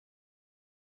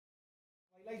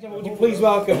Would you please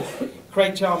welcome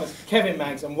Craig Chalmers, Kevin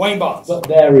Maggs and Wayne Barnes. But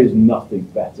there is nothing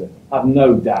better, I've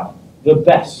no doubt. The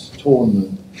best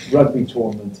tournament, rugby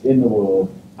tournament in the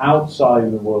world, outside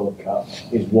of the World Cup,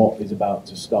 is what is about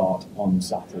to start on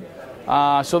Saturday.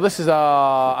 So this is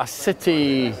a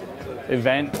city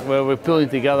event where we're pulling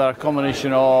together a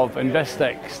combination of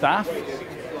Investec staff,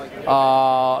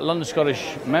 London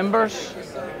Scottish members,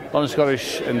 London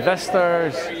Scottish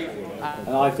investors.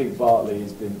 And I think Bartley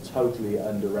has been totally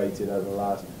underrated over the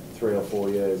last 3 or 4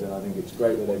 years, and I think it's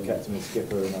great that they've kept him as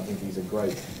skipper, and I think he's a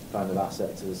great kind of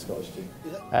asset to the Scottish team.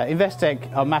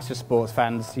 Investec are massive sports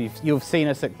fans. You've seen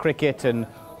us at cricket and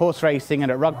horse racing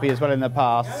and at rugby as well in the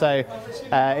past, so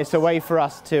it's a way for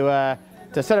us to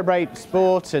celebrate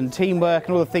sport and teamwork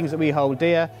and all the things that we hold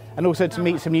dear, and also to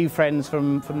meet some new friends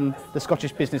from the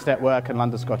Scottish Business Network and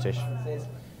London Scottish.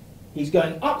 He's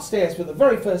going upstairs for the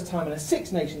very first time in a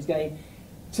Six Nations game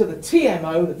to the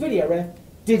TMO, the video ref,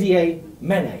 Didier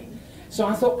Mene. So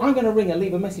I thought, I'm going to ring and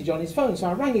leave a message on his phone. So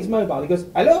I rang his mobile. He goes,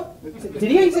 hello? I said,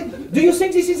 Didier? He said, do you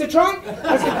think this is a try?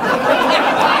 I said,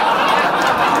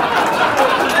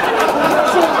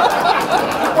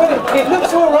 well, it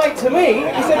looks all right to me.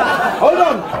 He said, hold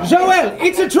on, Joel,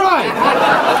 it's a try.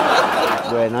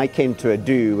 When I came to a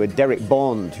do with Derek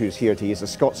Bond, who's here, he's a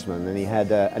Scotsman, and he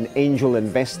had an angel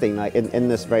investing in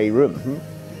this very room.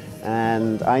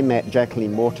 And I met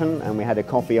Jacqueline Morton, and we had a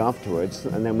coffee afterwards,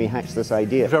 and then we hatched this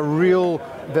idea.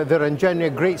 They're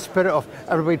engendering a great spirit of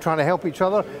everybody trying to help each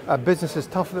other. Business is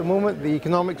tough at the moment, the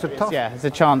economics are tough. Yeah, it's a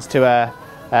chance to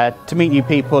meet new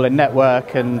people and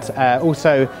network, and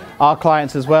also our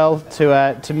clients as well,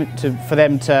 for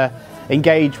them to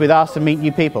engage with us and meet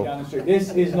new people.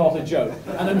 This is not a joke,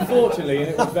 and unfortunately, and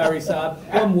it was very sad,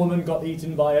 one woman got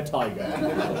eaten by a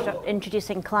tiger.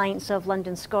 Introducing clients of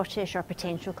London Scottish, or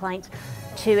potential clients,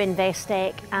 to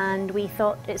Investec, and we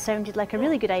thought it sounded like a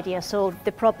really good idea. So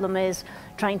the problem is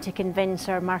trying to convince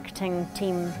our marketing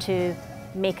team to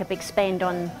make a big spend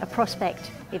on a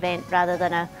prospect event rather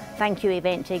than a thank you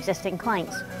event to existing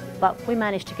clients. But we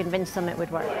managed to convince them it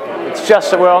would work. It's just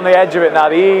that we're on the edge of it now,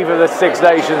 the eve of the Six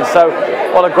Nations, so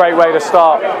what a great way to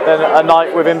start than a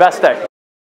night with Investec.